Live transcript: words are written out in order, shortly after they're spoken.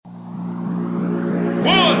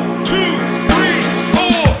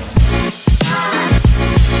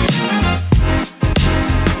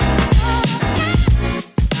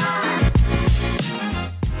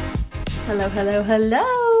Hello, hello,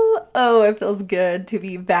 hello. Oh, it feels good to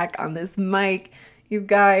be back on this mic. You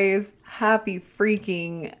guys, happy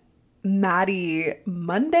freaking Maddie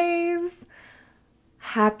Mondays.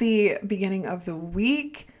 Happy beginning of the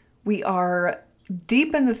week. We are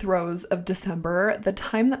deep in the throes of December. The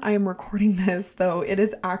time that I am recording this, though, it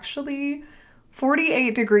is actually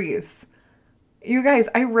 48 degrees. You guys,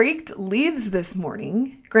 I raked leaves this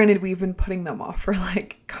morning. Granted, we've been putting them off for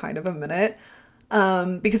like kind of a minute.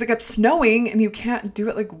 Because it kept snowing and you can't do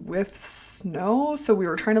it like with snow. So we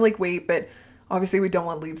were trying to like wait, but obviously we don't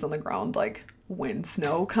want leaves on the ground like when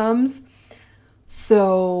snow comes.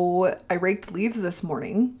 So I raked leaves this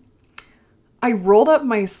morning. I rolled up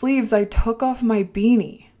my sleeves. I took off my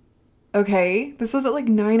beanie. Okay. This was at like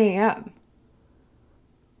 9 a.m.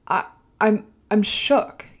 I'm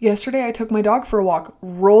shook. Yesterday I took my dog for a walk,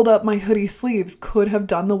 rolled up my hoodie sleeves, could have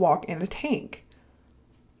done the walk in a tank.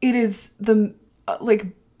 It is the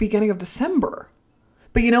beginning of December.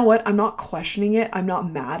 But you know what? I'm not questioning it. I'm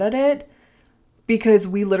not mad at it because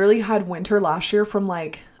we literally had winter last year from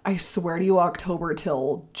I swear to you, October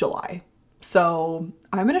till July. So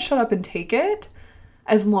I'm going to shut up and take it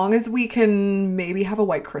as long as we can maybe have a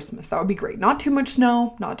white Christmas. That would be great. Not too much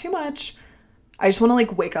snow, not too much. I just want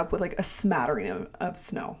to wake up with a smattering of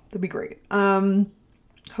snow. That'd be great.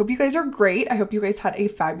 Hope you guys are great. I hope you guys had a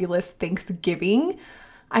fabulous Thanksgiving.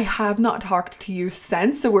 I have not talked to you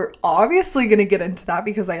since, so we're obviously going to get into that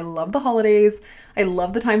because I love the holidays. I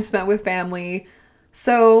love the time spent with family.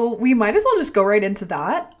 So we might as well just go right into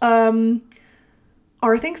that.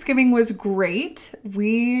 Our Thanksgiving was great.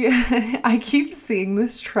 I keep seeing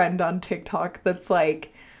this trend on TikTok that's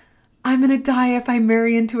like, I'm going to die if I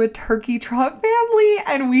marry into a turkey trot family.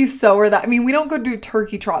 And we so are that. I mean, we don't go do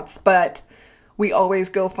turkey trots, but we always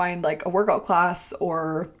go find a workout class,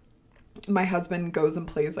 or my husband goes and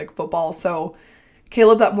plays football. So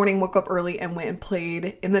Caleb that morning woke up early and went and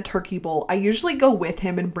played in the turkey bowl. I usually go with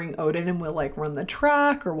him and bring Odin and we'll run the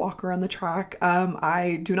track or walk around the track.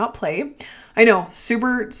 I do not play. I know,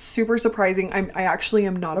 super, super surprising. I actually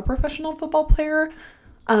am not a professional football player.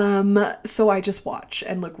 So I just watch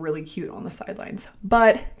and look really cute on the sidelines.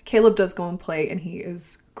 But Caleb does go and play and he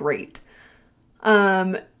is great.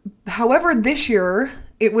 However, this year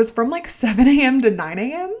it was from 7 a.m. to 9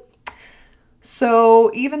 a.m.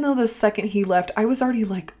 So even though the second he left, I was already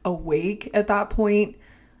awake at that point.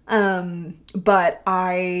 But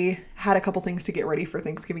I had a couple things to get ready for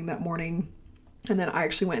Thanksgiving that morning. And then I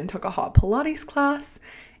actually went and took a hot Pilates class.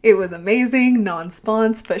 It was amazing,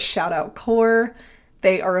 non-spons, but shout out Core.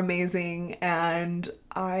 They are amazing. And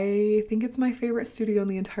I think it's my favorite studio in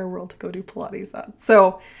the entire world to go do Pilates at.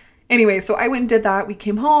 So anyway, so I went and did that. We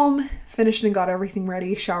came home, finished and got everything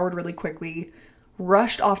ready, showered really quickly,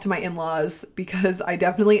 rushed off to my in-laws because I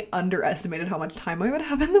definitely underestimated how much time I would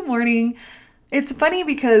have in the morning. It's funny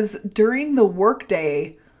because during the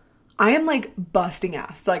workday, I am busting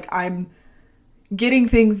ass. I'm getting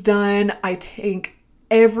things done. I take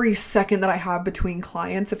every second that I have between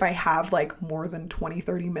clients, if I have more than 20,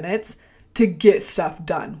 30 minutes, to get stuff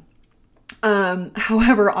done.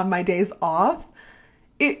 However, on my days off,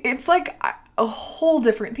 it's a whole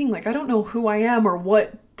different thing. I don't know who I am or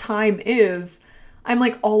what time is. I'm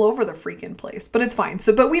all over the freaking place, but it's fine.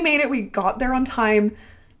 But we made it. We got there on time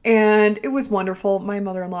and it was wonderful. My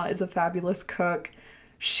mother-in-law is a fabulous cook.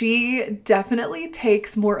 She definitely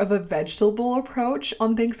takes more of a vegetable approach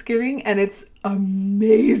on Thanksgiving, and it's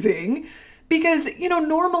amazing because,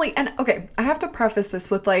 normally, and okay, I have to preface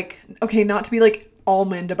this with okay, not to be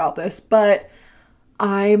almond about this, but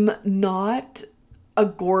I'm not a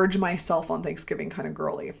gorge myself on Thanksgiving kind of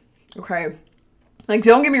girly. Okay.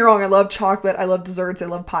 Don't get me wrong. I love chocolate. I love desserts. I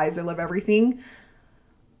love pies. I love everything.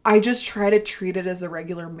 I just try to treat it as a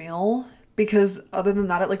regular meal because other than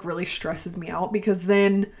that, it really stresses me out because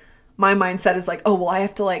then my mindset is oh, well, I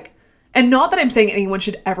have to and not that I'm saying anyone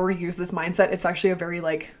should ever use this mindset. It's actually a very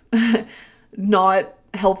not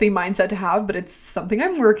healthy mindset to have, but it's something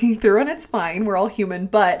I'm working through and it's fine. We're all human.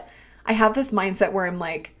 But I have this mindset where I'm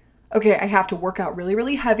okay, I have to work out really,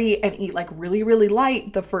 really heavy and eat really, really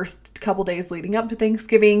light the first couple days leading up to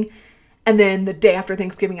Thanksgiving. And then the day after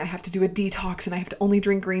Thanksgiving, I have to do a detox and I have to only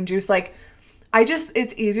drink green juice.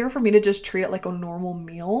 It's easier for me to just treat it like a normal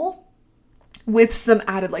meal with some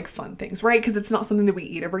added fun things, right? Because it's not something that we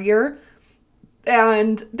eat every year.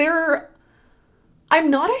 And I'm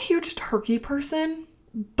not a huge turkey person,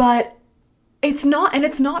 but it's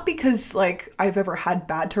not because I've ever had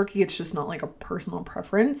bad turkey. It's just not a personal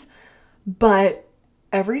preference, but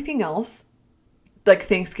everything else,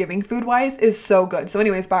 Thanksgiving food wise, is so good. So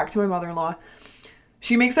anyways, back to my mother-in-law.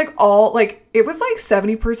 She makes like all, like, it was like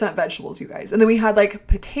 70% vegetables, you guys. And then we had like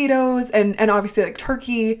potatoes and obviously like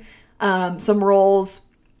turkey, some rolls.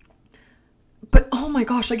 But oh my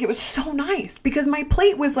gosh, like it was so nice because my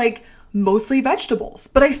plate was like mostly vegetables,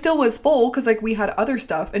 but I still was full because like we had other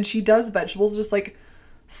stuff, and she does vegetables just like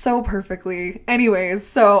so perfectly. Anyways,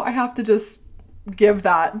 so I have to just throw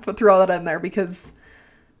that in there because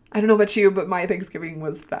I don't know about you, but my Thanksgiving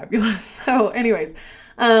was fabulous. So anyways,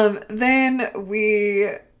 then we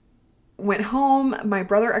went home. My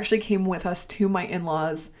brother actually came with us to my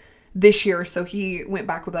in-laws this year. So he went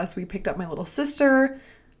back with us. We picked up my little sister,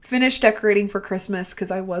 finished decorating for Christmas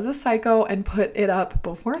because I was a psycho and put it up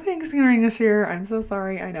before Thanksgiving this year. I'm so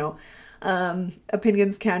sorry. I know.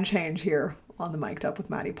 Opinions can change here on the Mic'd Up with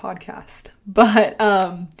Maddie podcast. But,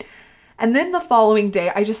 and then the following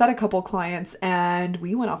day, I just had a couple clients and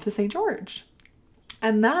we went off to St. George.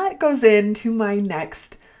 And that goes into my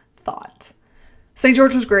next thought. St.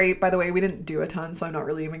 George was great. By the way, we didn't do a ton, so I'm not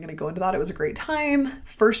really even going to go into that. It was a great time.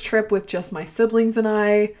 First trip with just my siblings and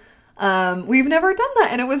I. We've never done that.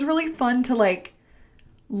 And it was really fun to like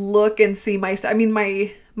look and see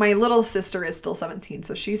my little sister is still 17.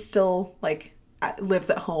 So she's still like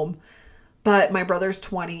lives at home, but my brother's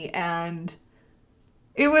 20, and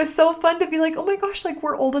it was so fun to be like, oh my gosh, like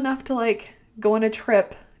we're old enough to like go on a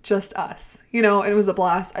trip, just us, you know. It was a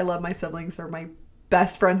blast. I love my siblings. They're my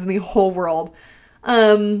best friends in the whole world.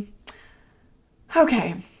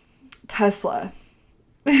 Okay. Tesla.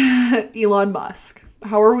 Elon Musk.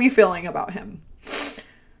 How are we feeling about him?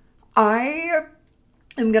 I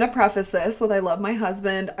am going to preface this with I love my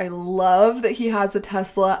husband. I love that he has a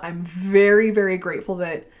Tesla. I'm very, very grateful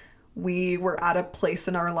that we were at a place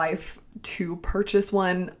in our life to purchase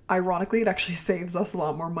one. Ironically, it actually saves us a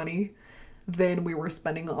lot more money than we were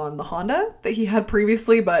spending on the Honda that he had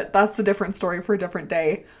previously, but that's a different story for a different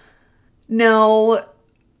day. Now,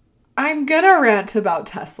 I'm gonna rant about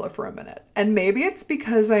Tesla for a minute, and maybe it's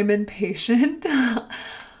because I'm impatient,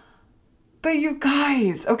 but you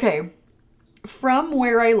guys, okay, from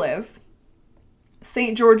where I live,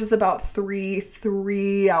 St. George is about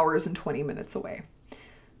three hours and 20 minutes away.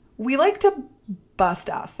 We like to bust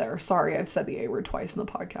ass there. Sorry, I've said the A word twice in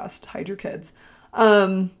the podcast. Hide your kids.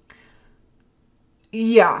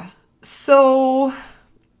 Yeah. So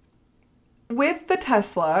with the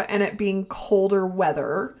Tesla and it being colder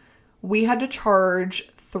weather, we had to charge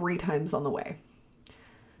 3 times on the way.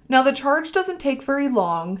 Now the charge doesn't take very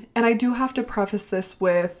long, and I do have to preface this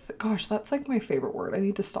with, gosh, that's like my favorite word. I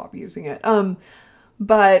need to stop using it.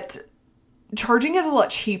 But charging is a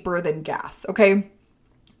lot cheaper than gas, okay?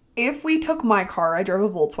 If we took my car, I drove a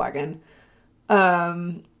Volkswagen,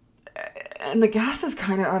 and the gas is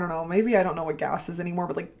kind of, I don't know, maybe I don't know what gas is anymore,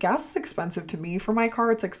 but like gas is expensive to me for my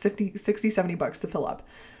car. It's like 60, 70 bucks to fill up.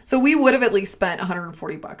 So we would have at least spent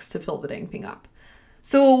 140 bucks to fill the dang thing up.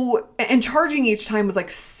 So, and charging each time was like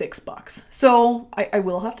 $6. So I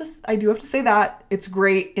do have to say that it's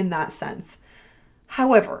great in that sense.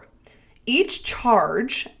 However, each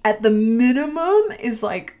charge at the minimum is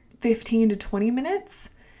like 15 to 20 minutes,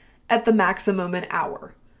 at the maximum an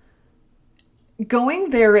hour. Going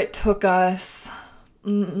there, it took us,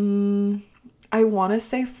 I want to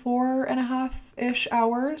say 4.5-ish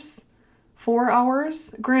hours, 4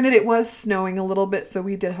 hours. Granted, it was snowing a little bit, so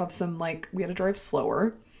we did have some, like, we had to drive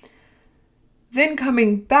slower. Then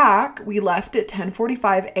coming back, we left at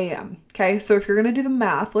 10:45 a.m. Okay, so if you're going to do the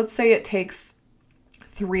math, let's say it takes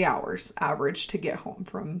 3 hours average to get home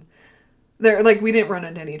from there. Like, we didn't run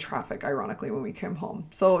into any traffic, ironically, when we came home.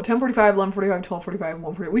 So 10:45, 11:45, 12:45,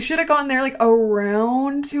 1:45. We should have gotten there like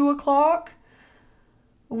around 2 o'clock.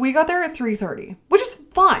 We got there at 3:30, which is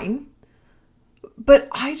fine. But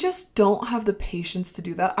I just don't have the patience to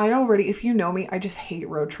do that. If you know me, I just hate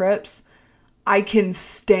road trips. I can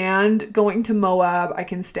stand going to Moab. I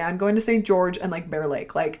can stand going to St. George and like Bear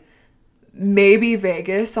Lake. Like maybe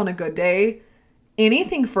Vegas on a good day.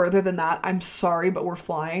 Anything further than that, I'm sorry, but we're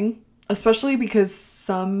flying. Especially because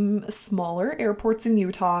some smaller airports in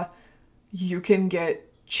Utah, you can get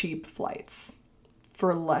cheap flights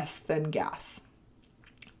for less than gas.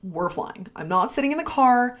 We're flying. I'm not sitting in the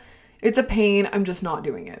car. It's a pain. I'm just not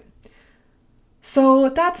doing it. So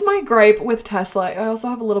that's my gripe with Tesla. I also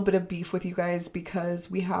have a little bit of beef with you guys because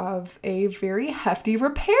we have a very hefty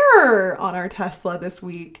repair on our Tesla this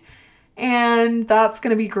week. And that's going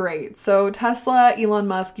to be great. So Tesla, Elon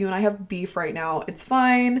Musk, you and I have beef right now. It's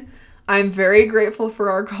fine. I'm very grateful for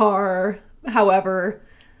our car. However,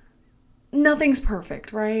 nothing's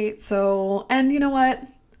perfect, right? So, and you know what?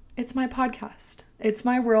 It's my podcast. It's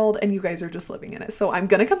my world, and you guys are just living in it. So I'm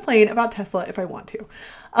gonna complain about Tesla if I want to.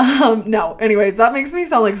 No, anyways, that makes me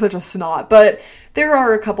sound like such a snot, but there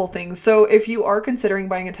are a couple things. So if you are considering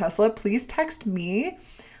buying a Tesla, please text me.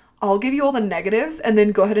 I'll give you all the negatives, and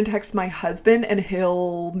then go ahead and text my husband, and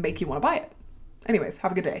he'll make you want to buy it. Anyways,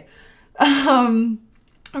 have a good day.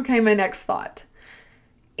 Okay, my next thought.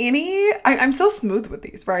 I'm so smooth with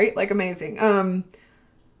these, right? Like, amazing.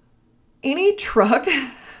 Any truck,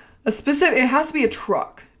 it has to be a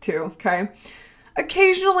truck too, okay?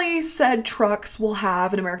 Occasionally said trucks will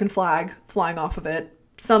have an American flag flying off of it.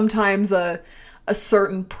 Sometimes a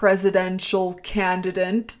certain presidential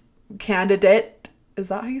candidate, is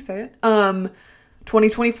that how you say it?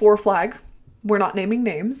 2024 flag. We're not naming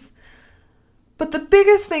names. But the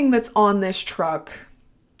biggest thing that's on this truck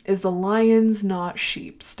is the lions, not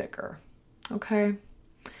sheep sticker. Okay?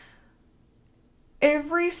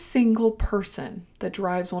 Every single person that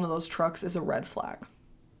drives one of those trucks is a red flag.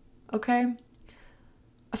 Okay?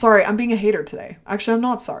 Sorry, I'm being a hater today. Actually, I'm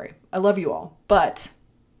not sorry. I love you all. But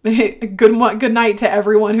good night to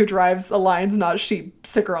everyone who drives a lions, not sheep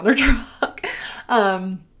sticker on their truck.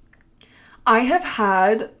 I have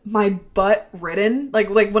had my butt ridden, like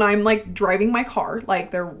when I'm like driving my car, like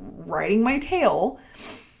they're riding my tail.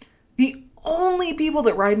 The only people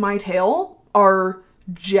that ride my tail are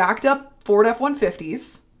jacked up Ford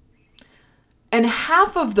F-150s. And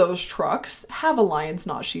half of those trucks have a lions,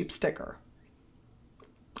 not sheep sticker.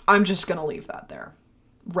 I'm just going to leave that there.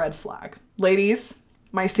 Red flag. Ladies,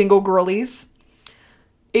 my single girlies,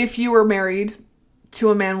 if you are married to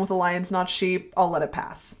a man with a lions, not sheep, I'll let it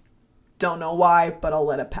pass. Don't know why, but I'll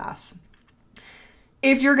let it pass.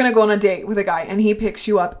 If you're going to go on a date with a guy and he picks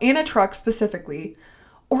you up in a truck specifically,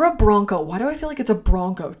 or a Bronco. Why do I feel like it's a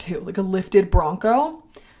Bronco too? Like a lifted Bronco?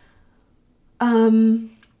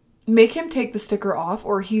 Make him take the sticker off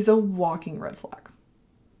or he's a walking red flag.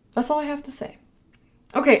 That's all I have to say.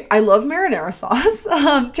 Okay, I love marinara sauce.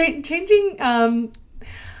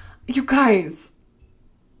 You guys,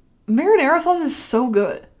 marinara sauce is so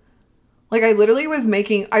good. Like, I literally was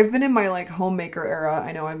I've been in my, like, homemaker era.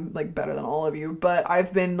 I know I'm, like, better than all of you, but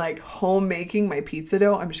I've been, like, home making my pizza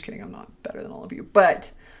dough. I'm just kidding. I'm not better than all of you,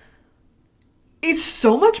 but it's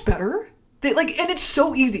so much better. And it's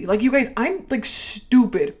so easy. Like, you guys, I'm, like,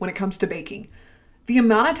 stupid when it comes to baking. The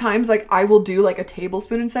amount of times, like, I will do, like, a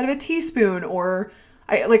tablespoon instead of a teaspoon, or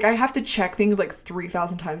I have to check things, like,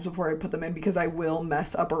 3,000 times before I put them in because I will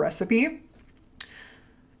mess up a recipe.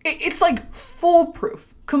 It's, like, foolproof.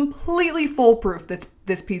 Completely foolproof. That's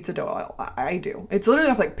this pizza dough I do. It's literally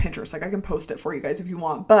off like Pinterest. Like I can post it for you guys if you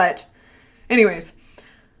want. But anyways,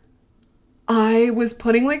 I was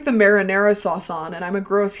putting like the marinara sauce on, and I'm a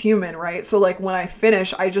gross human, right? So like when I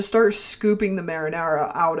finish, I just start scooping the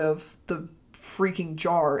marinara out of the freaking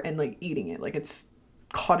jar and like eating it like it's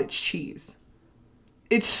cottage cheese.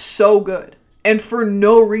 It's so good, and for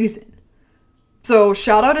no reason. So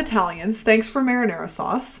shout out Italians. Thanks for marinara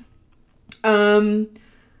sauce.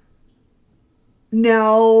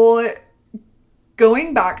 Now,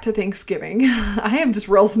 going back to Thanksgiving, I am just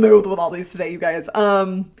real smooth with all these today, you guys.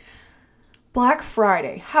 Black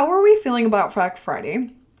Friday. How are we feeling about Black Friday?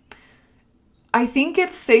 I think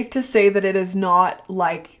it's safe to say that it is not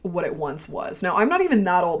like what it once was. Now, I'm not even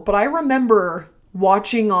that old, but I remember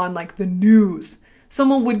watching on like the news.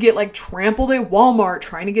 Someone would get like trampled at Walmart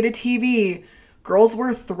trying to get a TV. Girls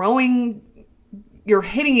were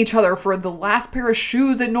hitting each other for the last pair of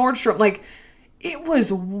shoes at Nordstrom. Like, it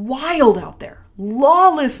was wild out there.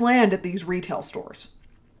 Lawless land at these retail stores.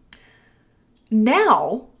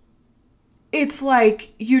 Now, it's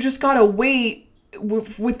like you just gotta wait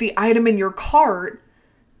with the item in your cart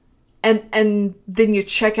and then you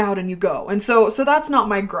check out and you go. And so that's not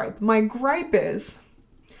my gripe. My gripe is,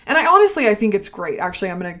 and I think it's great. Actually,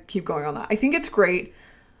 I'm gonna keep going on that. I think it's great.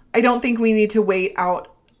 I don't think we need to wait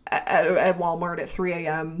out at Walmart at 3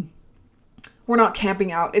 a.m. We're not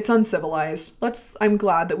camping out. It's uncivilized. I'm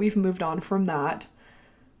glad that we've moved on from that.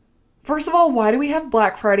 First of all, why do we have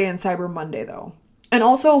Black Friday and Cyber Monday though? And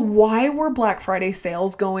also, why were Black Friday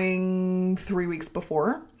sales going 3 weeks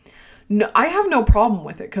before? No, I have no problem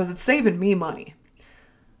with it because it's saving me money.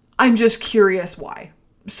 I'm just curious why.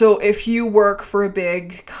 So if you work for a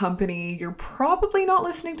big company, you're probably not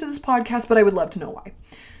listening to this podcast, but I would love to know why.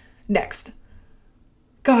 Next.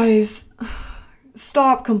 Guys,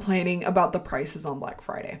 stop complaining about the prices on Black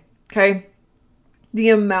Friday, okay? The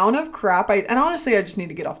amount of crap and honestly, I just need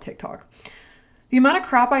to get off TikTok. The amount of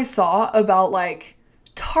crap I saw about like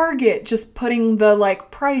Target just putting the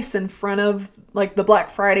like price in front of like the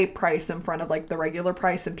Black Friday price in front of like the regular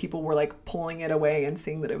price, and people were like pulling it away and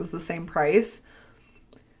seeing that it was the same price.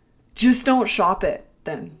 just don't shop it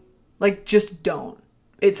then. Like, just don't.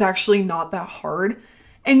 It's actually not that hard.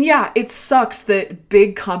 And yeah, it sucks that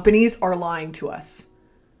big companies are lying to us.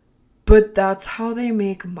 But that's how they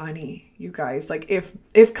make money, you guys. Like,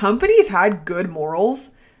 if companies had good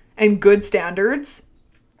morals and good standards,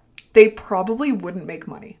 they probably wouldn't make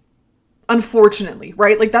money. Unfortunately,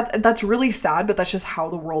 right? Like, that's really sad, but that's just how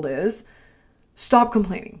the world is. Stop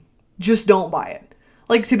complaining. Just don't buy it.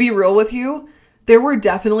 Like, to be real with you, there were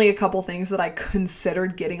definitely a couple things that I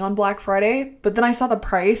considered getting on Black Friday, but then I saw the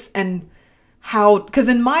price and how, because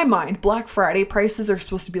in my mind, Black Friday prices are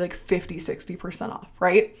supposed to be like 50, 60% off,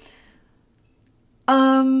 right?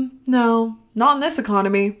 No, not in this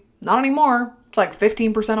economy. Not anymore. It's like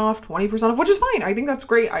 15% off, 20% off, which is fine. I think that's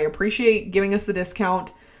great. I appreciate giving us the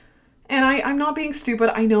discount. And I'm not being stupid.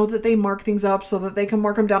 I know that they mark things up so that they can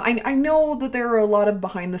mark them down. I know that there are a lot of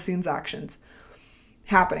behind the scenes actions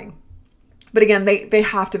happening. But again, they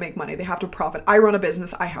have to make money. They have to profit. I run a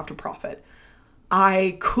business. I have to profit.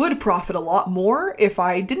 I could profit a lot more if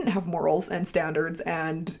I didn't have morals and standards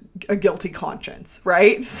and a guilty conscience,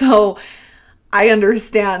 right? So I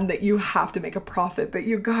understand that you have to make a profit, but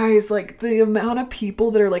you guys, like, the amount of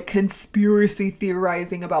people that are like conspiracy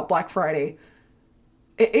theorizing about Black Friday,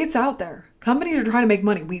 it's out there. Companies are trying to make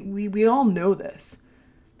money. We all know this.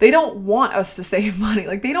 They don't want us to save money.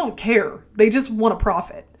 Like, they don't care. They just want to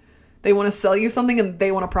profit. They want to sell you something and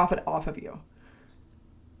they want to profit off of you.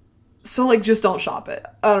 So, like, just don't shop it.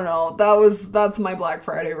 I don't know. That's my Black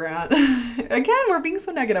Friday rant. Again, we're being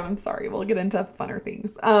so negative. I'm sorry. We'll get into funner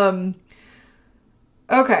things.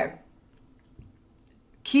 Okay.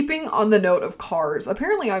 Keeping on the note of cars.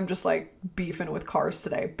 Apparently, I'm just, like, beefing with cars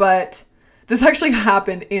today. But this actually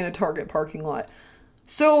happened in a Target parking lot.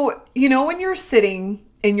 So, you know when you're sitting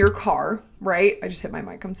in your car, right? I just hit my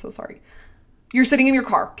mic. I'm so sorry. You're sitting in your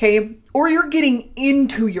car, okay? Or you're getting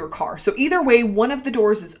into your car. So either way, one of the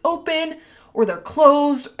doors is open or they're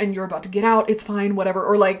closed and you're about to get out. It's fine, whatever.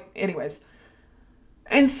 Or like, anyways.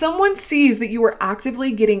 And someone sees that you are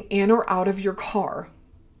actively getting in or out of your car.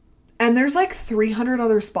 And there's like 300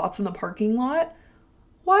 other spots in the parking lot.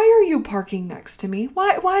 Why are you parking next to me?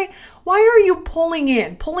 Why are you pulling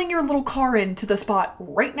your little car into the spot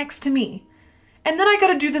right next to me? And then I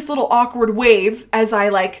got to do this little awkward wave as I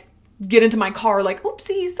like get into my car, like,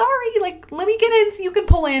 oopsie, sorry, like, let me get in so you can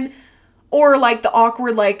pull in. Or like the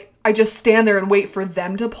awkward, like, I just stand there and wait for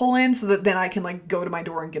them to pull in so that then I can like go to my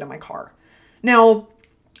door and get in my car. Now,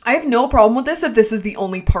 I have no problem with this if this is the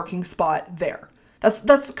only parking spot there.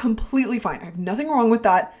 That's completely fine. I have nothing wrong with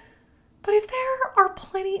that. But if there are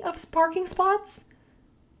plenty of parking spots,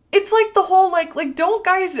 it's like the whole, like, don't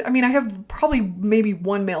guys, I mean, I have probably maybe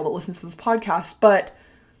one male that listens to this podcast, but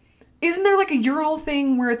isn't there like a urinal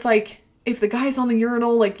thing where it's like, if the guy's on the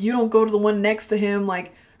urinal, like, you don't go to the one next to him,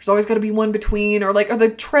 like, there's always got to be one between, or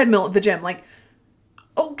the treadmill at the gym, like,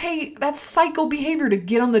 okay, that's psycho behavior to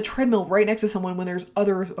get on the treadmill right next to someone when there's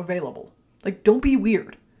others available. Like, don't be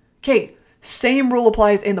weird. Okay, same rule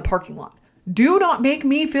applies in the parking lot. Do not make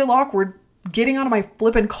me feel awkward getting out of my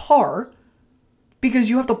flippin' car because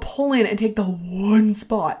you have to pull in and take the one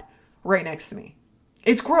spot right next to me.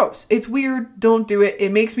 It's gross. It's weird. Don't do it.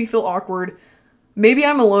 It makes me feel awkward. Maybe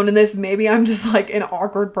I'm alone in this. Maybe I'm just like an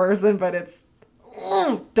awkward person, but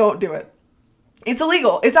don't do it. It's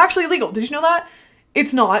illegal. It's actually illegal. Did you know that?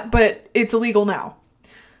 It's not, but it's illegal now.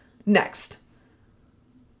 Next.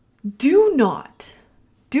 Do not.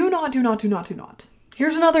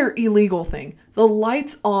 Here's another illegal thing. The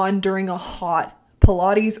lights on during a hot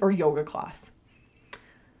Pilates or yoga class.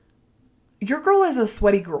 Your girl is a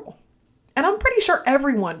sweaty girl. And I'm pretty sure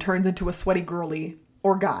everyone turns into a sweaty girly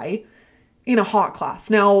or guy in a hot class.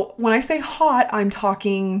 Now, when I say hot, I'm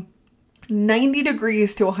talking 90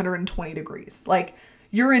 degrees to 120 degrees. Like,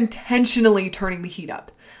 you're intentionally turning the heat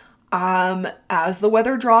up. As the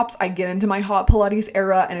weather drops, I get into my hot Pilates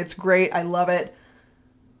era and it's great. I love it.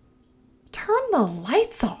 Turn the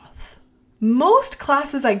lights off. Most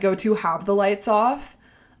classes I go to have the lights off.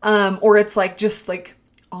 Or it's like just like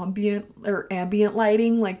ambient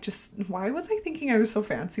lighting. Like, just, why was I thinking I was so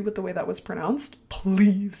fancy with the way that was pronounced?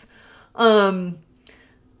 Please.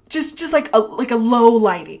 Just like a low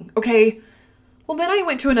lighting. Okay. Well, then I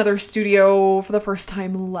went to another studio for the first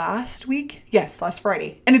time last week. Yes, last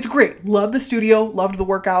Friday. And it's great. Love the studio. Loved the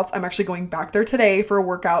workouts. I'm actually going back there today for a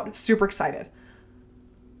workout. Super excited.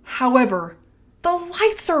 However, the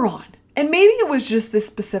lights are on. And maybe it was just this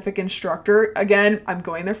specific instructor. Again, I'm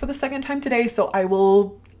going there for the second time today, so I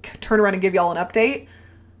will turn around and give y'all an update.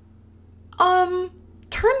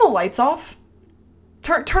 Turn the lights off.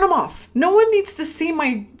 Turn them off. No one needs to see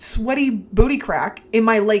my sweaty booty crack in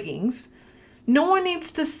my leggings. No one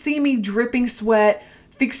needs to see me dripping sweat,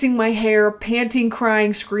 fixing my hair, panting,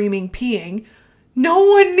 crying, screaming, peeing. No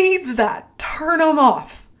one needs that. Turn them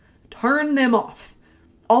off. Turn them off.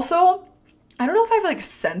 Also, I don't know if I have like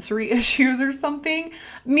sensory issues or something.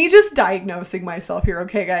 Me just diagnosing myself here,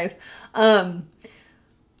 okay, guys? I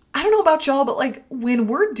don't know about y'all, but like when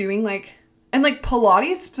we're doing like, and like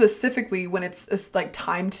Pilates specifically, when it's like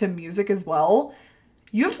time to music as well,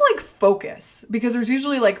 you have to like focus because there's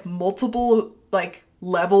usually like multiple like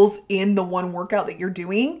levels in the one workout that you're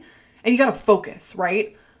doing and you got to focus,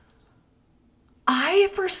 right?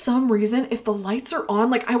 For some reason, if the lights are on,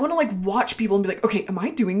 like I want to like watch people and be like, okay, am I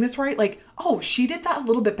doing this right? Like, oh, she did that a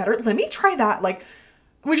little bit better. Let me try that. Like,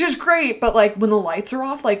 which is great. But like when the lights are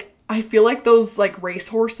off, like I feel like those like race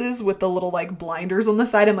horses with the little like blinders on the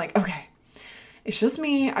side. I'm like, okay, it's just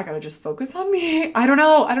me. I got to just focus on me. I don't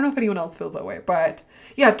know. I don't know if anyone else feels that way, but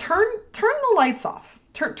yeah, turn the lights off.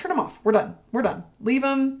 Turn them off. We're done. Leave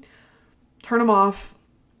them. Turn them off.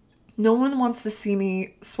 No one wants to see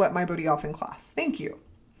me sweat my booty off in class. Thank you.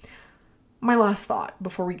 My last thought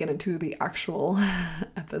before we get into the actual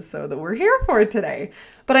episode that we're here for today.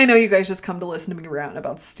 But I know you guys just come to listen to me rant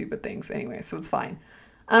about stupid things anyway, so it's fine.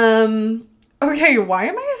 Okay, why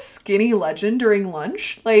am I a skinny legend during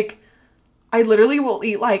lunch? Like, I literally will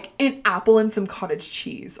eat like an apple and some cottage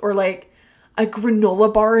cheese or like a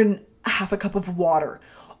granola bar and half a cup of water.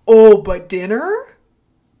 Oh, but dinner?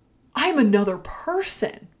 I'm another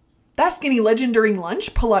person. That skinny legend during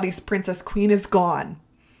lunch, Pilates princess queen, is gone.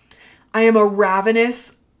 I am a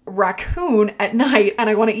ravenous raccoon at night and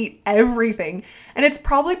I want to eat everything. And it's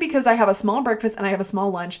probably because I have a small breakfast and I have a small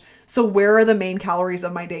lunch. So where are the main calories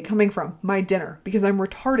of my day coming from? My dinner. Because I'm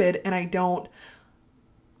retarded and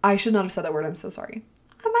I should not have said that word. I'm so sorry.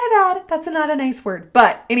 Oh, my bad. That's not a nice word.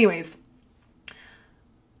 But anyways,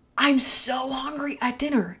 I'm so hungry at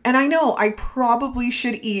dinner. And I know I probably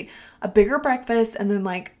should eat a bigger breakfast and then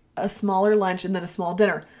like a smaller lunch and then a small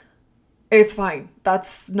dinner. It's fine.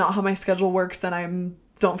 That's not how my schedule works and I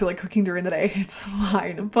don't feel like cooking during the day. It's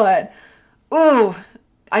fine. But,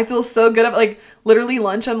 I feel so good at like literally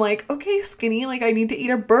lunch. I'm like, okay, skinny, like I need to eat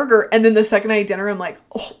a burger. And then the second I eat dinner, I'm like,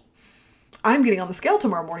 oh, I'm getting on the scale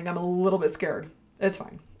tomorrow morning. I'm a little bit scared. It's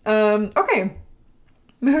fine. Okay.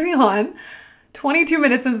 Moving on. 22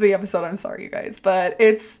 minutes into the episode. I'm sorry, you guys, but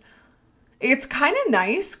it's kind of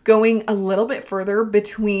nice going a little bit further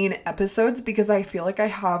between episodes because I feel like I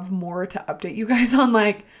have more to update you guys on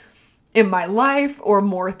like in my life or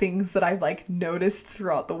more things that I've like noticed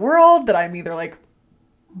throughout the world that I'm either like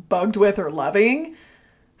bugged with or loving.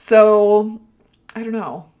 So I don't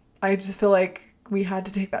know. I just feel like we had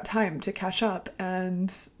to take that time to catch up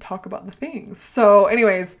and talk about the things. So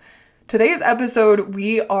anyways, today's episode,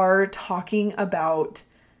 we are talking about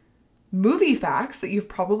movie facts that you've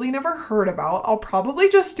probably never heard about. I'll probably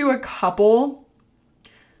just do a couple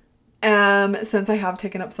since I have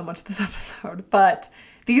taken up so much this episode, but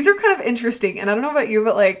these are kind of interesting. And I don't know about you,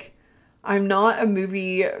 but like, I'm not a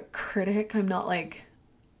movie critic. I'm not like,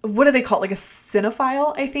 what do they call it? Like a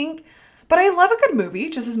cinephile, I think. But I love a good movie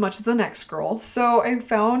just as much as the next girl. So I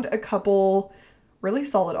found a couple really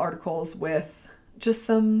solid articles with just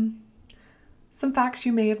some facts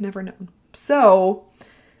you may have never known. So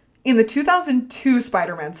in the 2002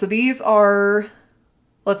 Spider-Man, so these are,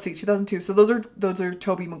 let's see, 2002. So those are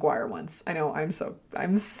Tobey Maguire ones. I know, I'm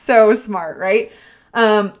so smart, right?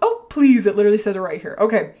 Oh, please, it literally says it right here.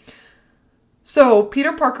 Okay. So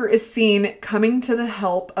Peter Parker is seen coming to the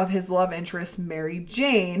help of his love interest, Mary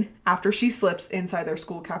Jane, after she slips inside their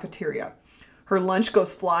school cafeteria. Her lunch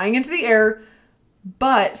goes flying into the air,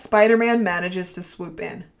 but Spider-Man manages to swoop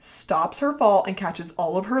in, stops her fall, and catches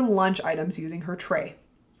all of her lunch items using her tray.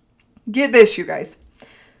 Get this, you guys.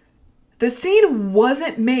 The scene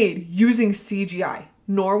wasn't made using CGI,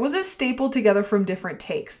 nor was it stapled together from different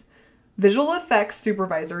takes. Visual effects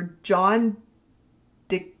supervisor John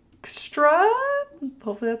Dykstra,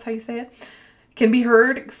 hopefully that's how you say it, can be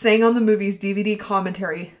heard saying on the movie's DVD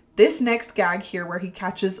commentary, this next gag here where he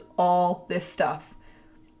catches all this stuff.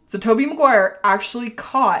 So Tobey Maguire actually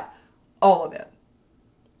caught all of it.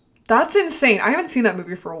 That's insane. I haven't seen that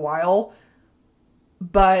movie for a while,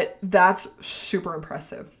 but that's super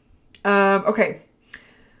impressive. Okay.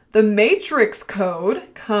 The Matrix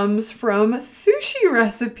code comes from sushi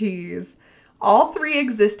recipes. All three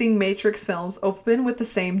existing Matrix films open with the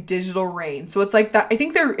same digital rain. So it's like that. I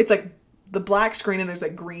think it's like the black screen and there's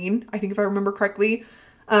like green. I think if I remember correctly,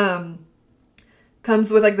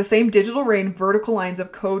 comes with like the same digital rain, vertical lines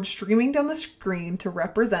of code streaming down the screen to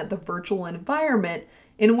represent the virtual environment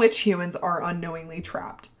in which humans are unknowingly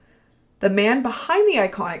trapped. The man behind the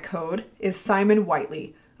iconic code is Simon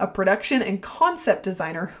Whiteley, a production and concept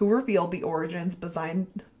designer who revealed the origins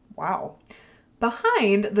behind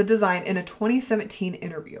the design in a 2017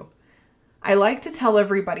 interview. I like to tell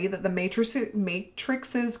everybody that the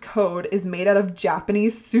Matrix's code is made out of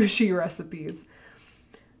Japanese sushi recipes.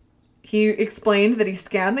 He explained that he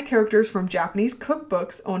scanned the characters from Japanese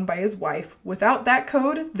cookbooks owned by his wife. Without that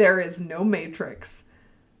code, there is no Matrix.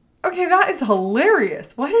 Okay, that is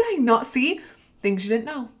hilarious. Why did I not see things you didn't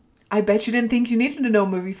know? I bet you didn't think you needed to know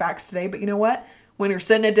movie facts today, but you know what? When you're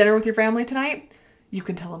sitting at dinner with your family tonight, you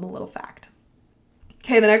can tell them a little fact.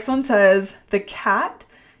 Okay, the next one says, the cat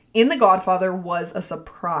in The Godfather was a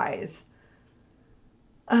surprise.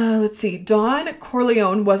 Let's see. Don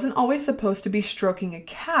Corleone wasn't always supposed to be stroking a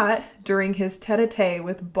cat during his tete-a-tete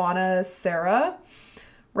with Bonasera.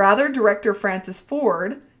 Rather, director Francis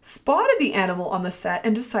Ford spotted the animal on the set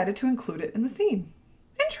and decided to include it in the scene.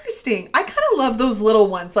 Interesting. I kind of love those little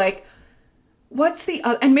ones. Like, what's the...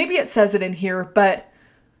 and maybe it says it in here, but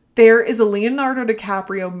there is a Leonardo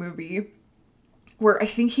DiCaprio movie where I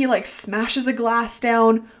think he like smashes a glass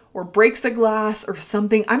down or breaks a glass or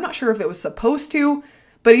something. I'm not sure if it was supposed to,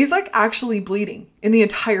 but he's like actually bleeding in the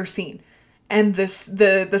entire scene. And the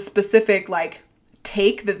specific like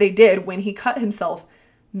take that they did when he cut himself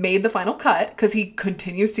made the final cut because he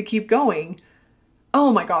continues to keep going.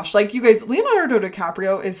 Oh my gosh. Like you guys, Leonardo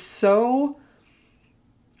DiCaprio is so,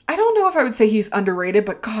 I don't know if I would say he's underrated,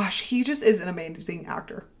 but gosh, he just is an amazing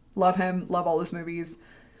actor. Love him. Love all his movies.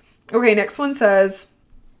 Okay, next one says,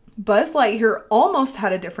 Buzz Lightyear almost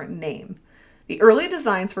had a different name. The early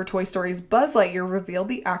designs for Toy Story's Buzz Lightyear revealed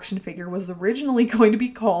the action figure was originally going to be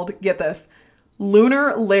called, get this,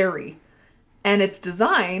 Lunar Larry. And its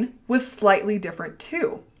design was slightly different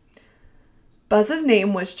too. Buzz's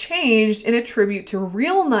name was changed in a tribute to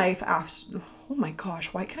real life astronaut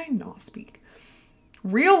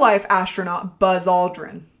Buzz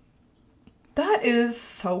Aldrin. That is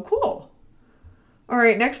so cool. All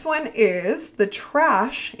right, next one is the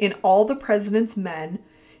trash in All the President's Men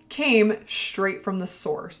came straight from the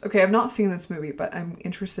source. Okay, I've not seen this movie, but I'm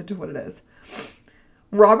interested to what it is.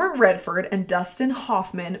 Robert Redford and Dustin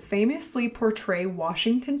Hoffman famously portray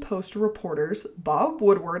Washington Post reporters Bob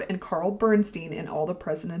Woodward and Carl Bernstein in All the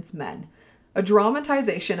President's Men, a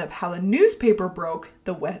dramatization of how the newspaper broke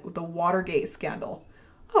the Watergate scandal.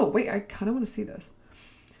 Oh, wait, I kind of want to see this.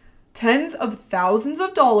 Tens of thousands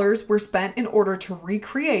of dollars were spent in order to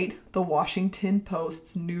recreate the Washington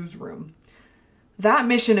Post's newsroom. That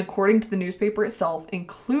mission, according to the newspaper itself,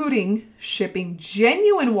 including shipping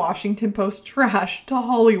genuine Washington Post trash to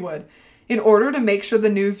Hollywood in order to make sure the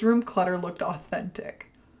newsroom clutter looked authentic.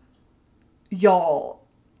 Y'all,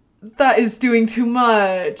 that is doing too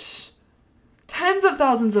much. Tens of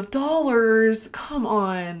thousands of dollars. Come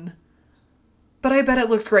on. But I bet it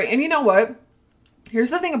looked great. And you know what?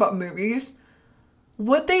 Here's the thing about movies.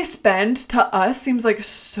 What they spend to us seems like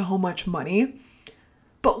so much money.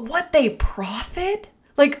 But what they profit?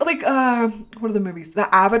 Like what are the movies?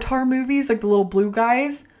 The Avatar movies, like the little blue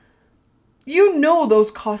guys. You know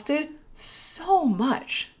those costed so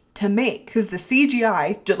much to make. Because the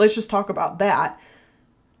CGI, let's just talk about that.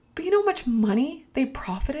 But you know how much money they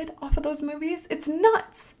profited off of those movies? It's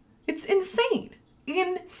nuts. It's insane.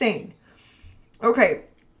 Insane. Okay.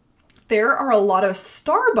 There are a lot of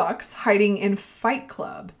Starbucks hiding in Fight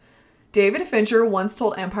Club. David Fincher once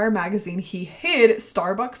told Empire magazine he hid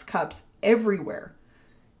Starbucks cups everywhere.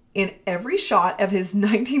 In every shot of his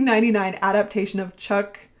 1999 adaptation of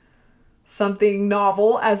Chuck something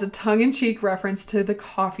novel as a tongue-in-cheek reference to the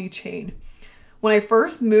coffee chain. When I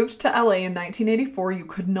first moved to LA in 1984, you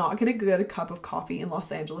could not get a good cup of coffee in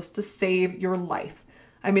Los Angeles to save your life.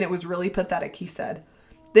 I mean, it was really pathetic, he said.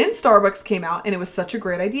 Then Starbucks came out and it was such a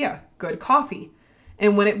great idea. Good coffee.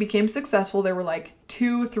 And when it became successful, there were like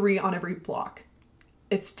 2, 3 on every block.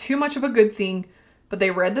 It's too much of a good thing, but they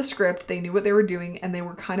read the script, they knew what they were doing, and they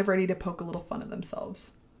were kind of ready to poke a little fun at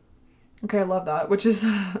themselves. Okay, I love that, which is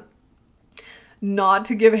not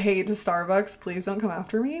to give hate to Starbucks. Please don't come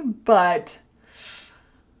after me, but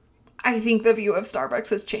I think the view of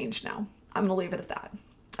Starbucks has changed now. I'm going to leave it at that.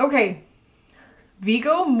 Okay.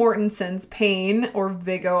 Viggo Mortensen's pain, or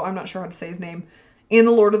Viggo, I'm not sure how to say his name, in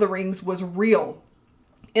The Lord of the Rings was real.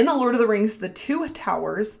 In The Lord of the Rings, the Two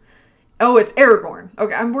Towers, it's Aragorn.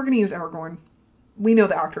 Okay, we're going to use Aragorn. We know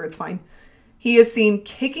the actor, it's fine. He is seen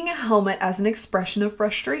kicking a helmet as an expression of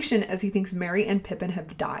frustration as he thinks Merry and Pippin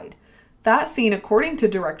have died. That scene, according to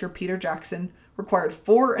director Peter Jackson, required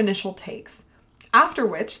 4 initial takes, after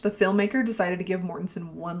which the filmmaker decided to give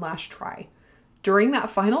Mortensen one last try. During that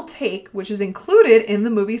final take, which is included in the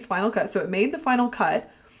movie's final cut, so it made the final cut,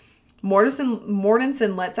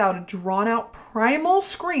 Mortensen lets out a drawn-out primal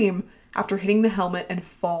scream after hitting the helmet and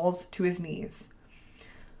falls to his knees.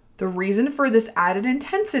 The reason for this added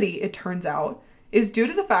intensity, it turns out, is due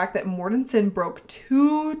to the fact that Mortensen broke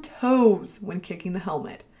 2 toes when kicking the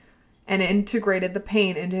helmet and integrated the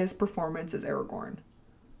pain into his performance as Aragorn.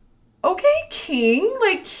 Okay, King,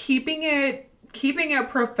 like keeping it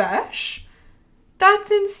profesh?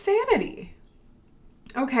 That's insanity.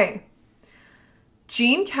 Okay.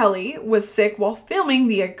 Gene Kelly was sick while filming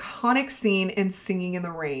the iconic scene in Singing in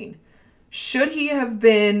the Rain. Should he have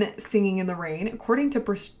been singing in the rain? According to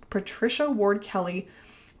Patricia Ward Kelly,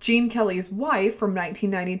 Gene Kelly's wife from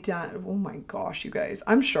 1990 oh my gosh, you guys,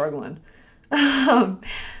 I'm struggling.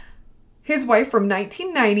 His wife from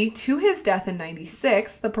 1990 to his death in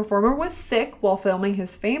 96, the performer was sick while filming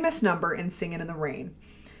his famous number in Singing in the Rain.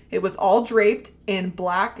 It was all draped in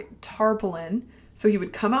black tarpaulin, so he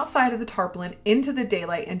would come outside of the tarpaulin into the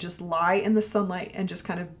daylight and just lie in the sunlight and just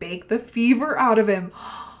kind of bake the fever out of him.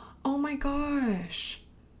 Oh my gosh.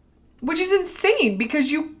 Which is insane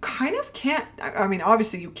because you kind of can't, I mean,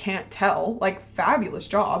 obviously you can't tell. Like, fabulous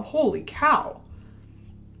job. Holy cow.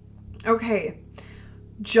 Okay.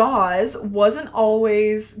 Jaws wasn't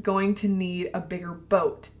always going to need a bigger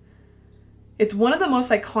boat. It's one of the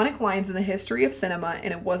most iconic lines in the history of cinema,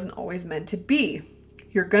 and it wasn't always meant to be.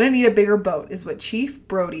 You're going to need a bigger boat, is what Chief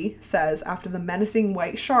Brody says after the menacing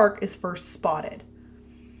white shark is first spotted.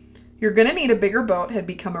 You're going to need a bigger boat had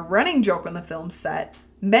become a running joke on the film set,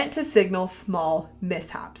 meant to signal small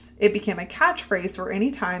mishaps. It became a catchphrase for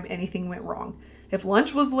any time anything went wrong. If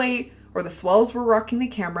lunch was late or the swells were rocking the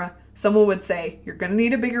camera, someone would say, "You're going to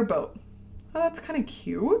need a bigger boat." Oh, that's kind of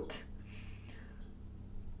cute.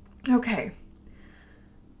 Okay.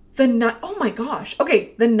 Oh my gosh.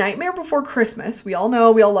 Okay, The Nightmare Before Christmas. We all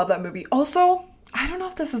know, we all love that movie. Also, I don't know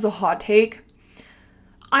if this is a hot take.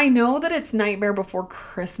 I know that it's Nightmare Before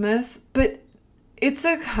Christmas, but it's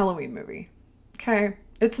a Halloween movie. Okay?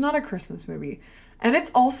 It's not a Christmas movie. And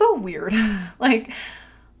it's also weird. Like,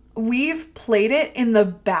 we've played it in the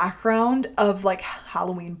background of like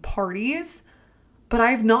Halloween parties, but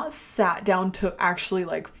I've not sat down to actually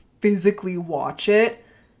like physically watch it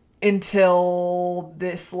until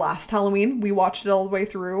this last Halloween. We watched it all the way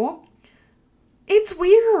through. It's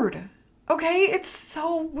weird. Okay? It's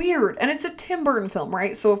so weird. And it's a Tim Burton film,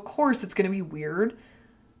 right? So of course it's going to be weird.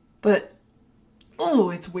 But,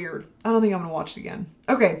 oh, it's weird. I don't think I'm going to watch it again.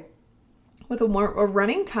 Okay. With a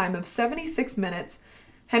running time of 76 minutes,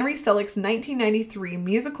 Henry Selick's 1993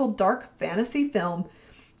 musical dark fantasy film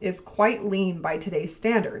is quite lean by today's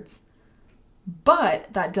standards.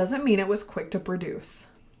 But that doesn't mean it was quick to produce.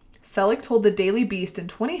 Selick told the Daily Beast in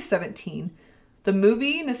 2017 the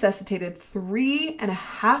movie necessitated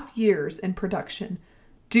 3.5 years in production,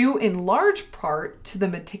 due in large part to the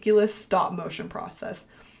meticulous stop motion process.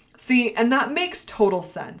 See, and that makes total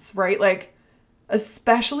sense, right? Like,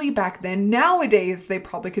 especially back then. Nowadays, they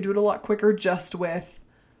probably could do it a lot quicker just with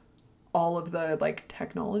all of the like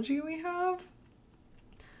technology we have.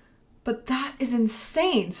 But that is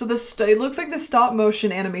insane. So it looks like the stop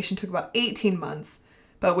motion animation took about 18 months.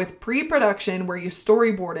 But with pre-production, where you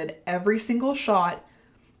storyboarded every single shot,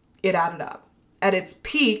 it added up. At its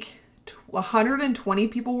peak, 120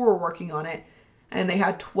 people were working on it, and they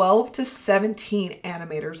had 12 to 17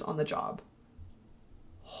 animators on the job.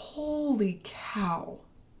 Holy cow.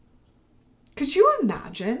 Could you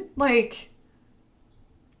imagine? Like,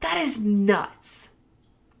 that is nuts.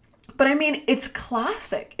 But I mean, it's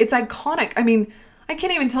classic. It's iconic. I mean, I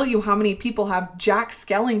can't even tell you how many people have Jack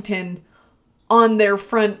Skellington on their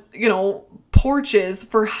front, porches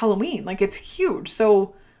for Halloween. Like, it's huge.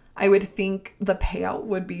 So I would think the payout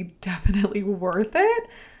would be definitely worth it.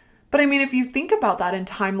 But I mean, if you think about that in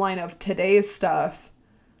timeline of today's stuff,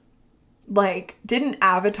 like, didn't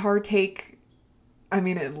Avatar take,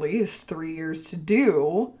 at least 3 years to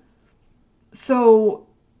do? So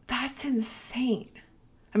that's insane.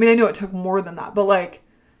 I know it took more than that, but like,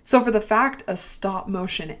 so for the fact a stop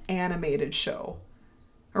motion animated show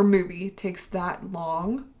or movie takes that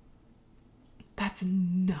long, that's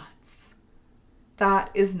nuts. That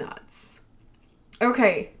is nuts.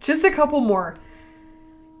 Okay, just a couple more.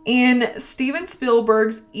 In Steven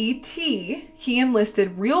Spielberg's E.T., he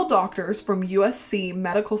enlisted real doctors from USC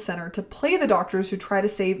Medical Center to play the doctors who try to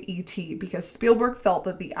save E.T. because Spielberg felt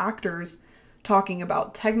that the actors talking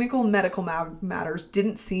about technical medical matters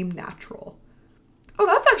didn't seem natural. Oh,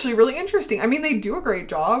 that's actually really interesting. They do a great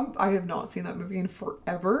job. I have not seen that movie in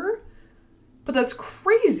forever, but that's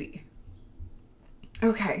crazy.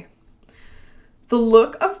 Okay. The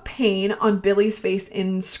look of pain on Billy's face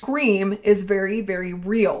in Scream is very, very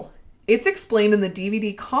real. It's explained in the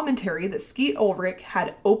DVD commentary that Skeet Ulrich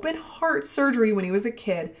had open heart surgery when he was a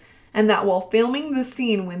kid, and that while filming the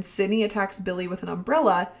scene when Sidney attacks Billy with an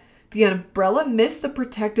umbrella, the umbrella missed the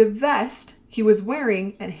protective vest he was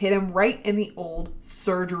wearing and hit him right in the old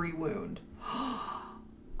surgery wound.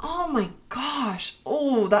 Oh my gosh.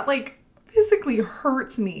 Oh, that like physically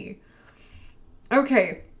hurts me.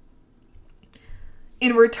 Okay.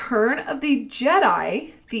 In Return of the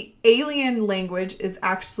Jedi, the alien language is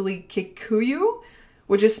actually Kikuyu,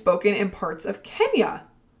 which is spoken in parts of Kenya.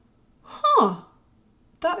 Huh.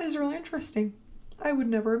 That is really interesting. I would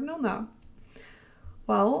never have known that.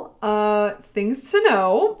 Well, things to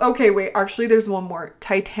know. Okay, wait, actually there's one more.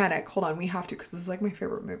 Titanic. Hold on, we have to because this is like my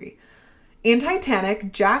favorite movie. In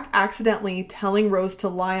Titanic, Jack accidentally telling Rose to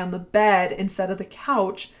lie on the bed instead of the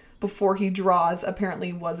couch before he draws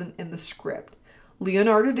apparently wasn't in the script.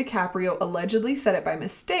 Leonardo DiCaprio allegedly said it by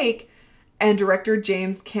mistake, and director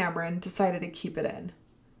James Cameron decided to keep it in.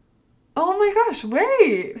 Oh my gosh,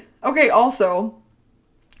 wait. Okay, also,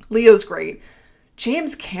 Leo's great.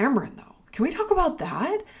 James Cameron, though. Can we talk about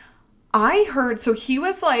that? I heard, so he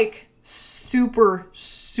was like super,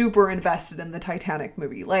 super invested in the Titanic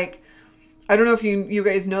movie. Like, I don't know if you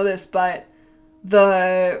guys know this, but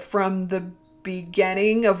from the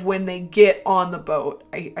beginning of when they get on the boat,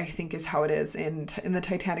 I think is how it is in the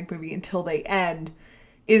Titanic movie, until they end,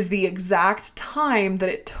 is the exact time that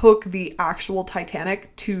it took the actual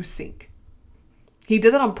Titanic to sink. He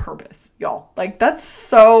did that on purpose, y'all. Like, that's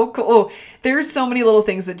so cool. There's so many little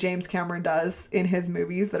things that James Cameron does in his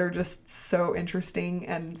movies that are just so interesting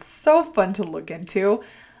and so fun to look into.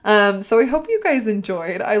 So I hope you guys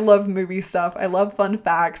enjoyed. I love movie stuff. I love fun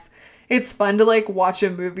facts. It's fun to like watch a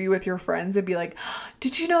movie with your friends and be like,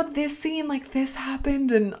 did you know this scene, like this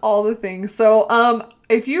happened, and all the things. So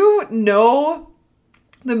if you know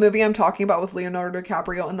the movie I'm talking about with Leonardo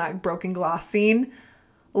DiCaprio and that broken glass scene,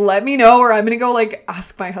 let me know, or I'm going to go like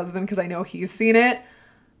ask my husband because I know he's seen it.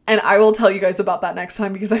 And I will tell you guys about that next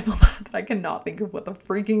time because I feel bad that I cannot think of what the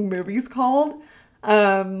freaking movie's called.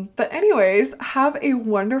 But anyways, have a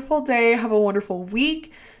wonderful day. Have a wonderful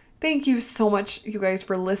week. Thank you so much, you guys,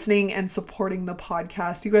 for listening and supporting the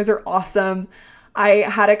podcast. You guys are awesome. I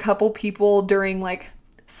had a couple people during like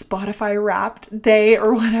Spotify Wrapped Day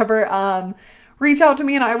or whatever, reach out to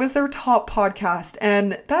me, and I was their top podcast.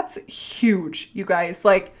 And that's huge, you guys.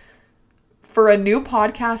 Like, for a new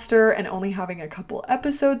podcaster and only having a couple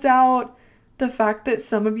episodes out, the fact that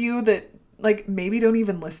some of you that like maybe don't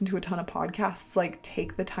even listen to a ton of podcasts, like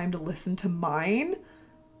take the time to listen to mine,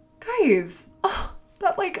 guys,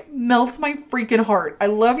 that like melts my freaking heart. I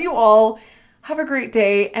love you all. Have a great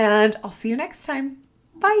day, and I'll see you next time.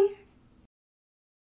 Bye.